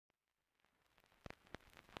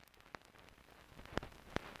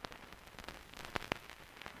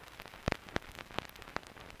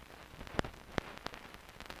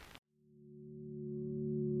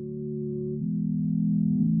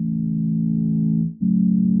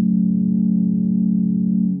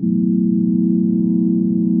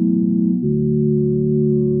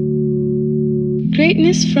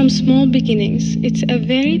Greatness from small beginnings. It's a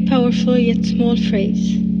very powerful yet small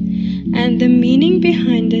phrase. And the meaning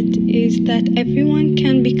behind it is that everyone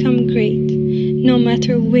can become great, no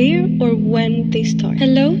matter where or when they start.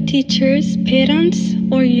 Hello, teachers, parents,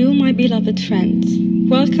 or you, my beloved friends.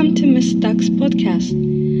 Welcome to Miss Duck's podcast.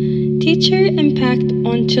 Teacher impact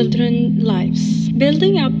on children's lives.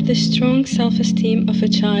 Building up the strong self-esteem of a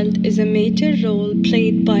child is a major role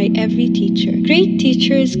played by every teacher. Great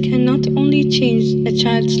teachers can not only change a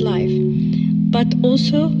child's life, but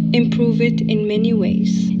also improve it in many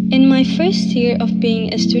ways. In my first year of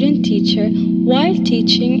being a student teacher, while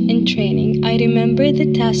teaching and training, I remember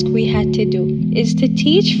the task we had to do is to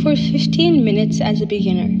teach for 15 minutes as a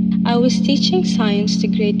beginner. I was teaching science to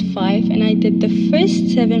grade 5 and I did the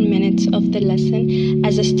first 7 minutes of the lesson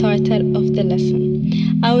as a starter of the lesson.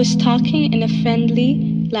 I was talking in a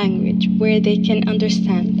friendly language where they can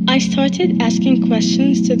understand. I started asking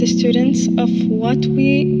questions to the students of what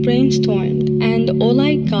we brainstormed, and all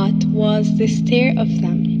I got was the stare of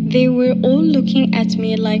them. They were all looking at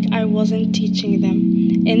me like I wasn't teaching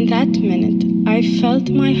them. In that minute, I felt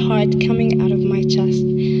my heart coming out of my chest.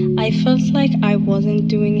 I felt like I wasn't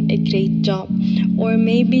doing a great job, or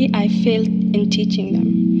maybe I failed in teaching them.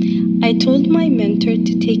 I told my mentor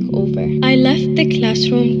to take over. I left the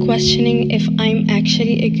classroom questioning if I'm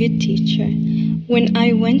actually a good teacher. When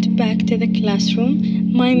I went back to the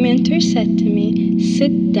classroom, my mentor said to me,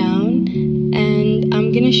 "Sit down and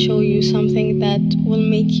I'm gonna show you something that will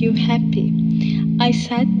make you happy." I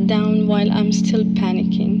sat down while I'm still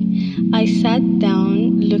panicking. I sat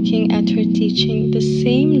down looking at her teaching the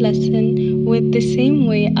same lesson with the same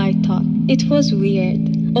way I taught. It was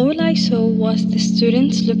weird. All I saw was the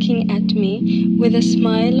students looking at me with a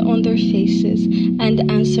smile on their faces and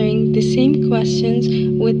answering the same questions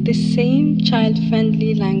with the same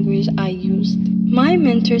child-friendly language I used. My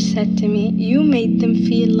mentor said to me, "You made them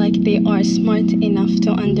feel like they are smart enough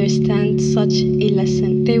to understand such a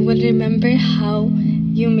lesson. They will remember how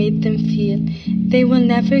you made them feel. They will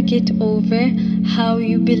never get over how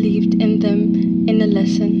you believed in them in a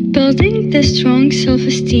lesson." Building the strong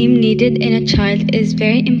self-esteem needed in a child is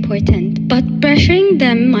very important, but pressuring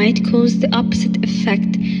them might cause the opposite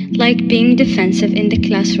effect, like being defensive in the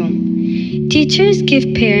classroom. Teachers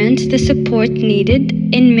give parents the support needed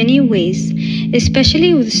in many ways,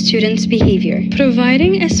 especially with students' behavior.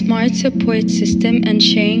 Providing a smart support system and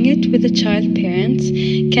sharing it with the child parents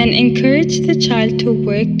can encourage the child to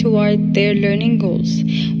work toward their learning goals,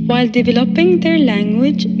 while developing their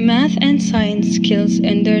language, math, and science skills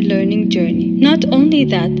in their learning journey. Not only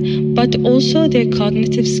that, but also their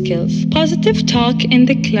cognitive skills. Positive talk in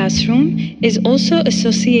the classroom is also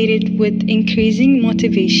associated with increasing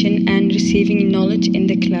motivation and receiving knowledge in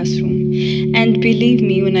the classroom. And believe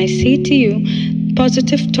me when I say to you,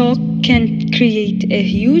 positive talk can create a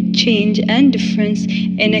huge change and difference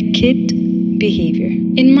in a kid's behavior.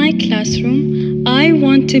 In my classroom, I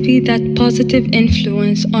want to be that positive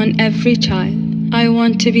influence on every child. I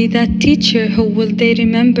want to be that teacher who will they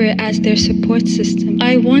remember as their support system.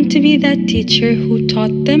 I want to be that teacher who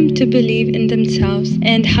taught them to believe in themselves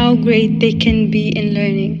and how great they can be in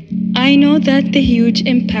learning. I know that the huge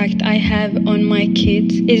impact I have on my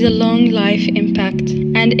kids is a long life impact,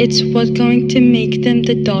 and it's what's going to make them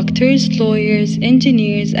the doctors, lawyers,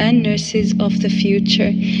 engineers, and nurses of the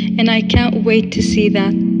future, and I can't wait to see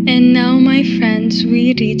that. And now, my friends,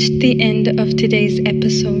 we reached the end of today's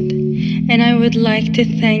episode, and I would like to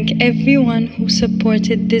thank everyone who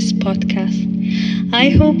supported this podcast. I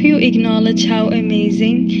hope you acknowledge how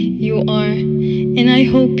amazing you are, and I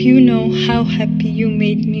hope you know how happy you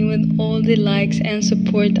made me with all the likes and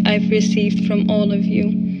support I've received from all of you.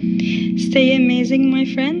 Stay amazing, my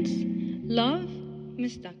friends. Love,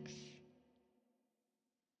 Miss Ducks.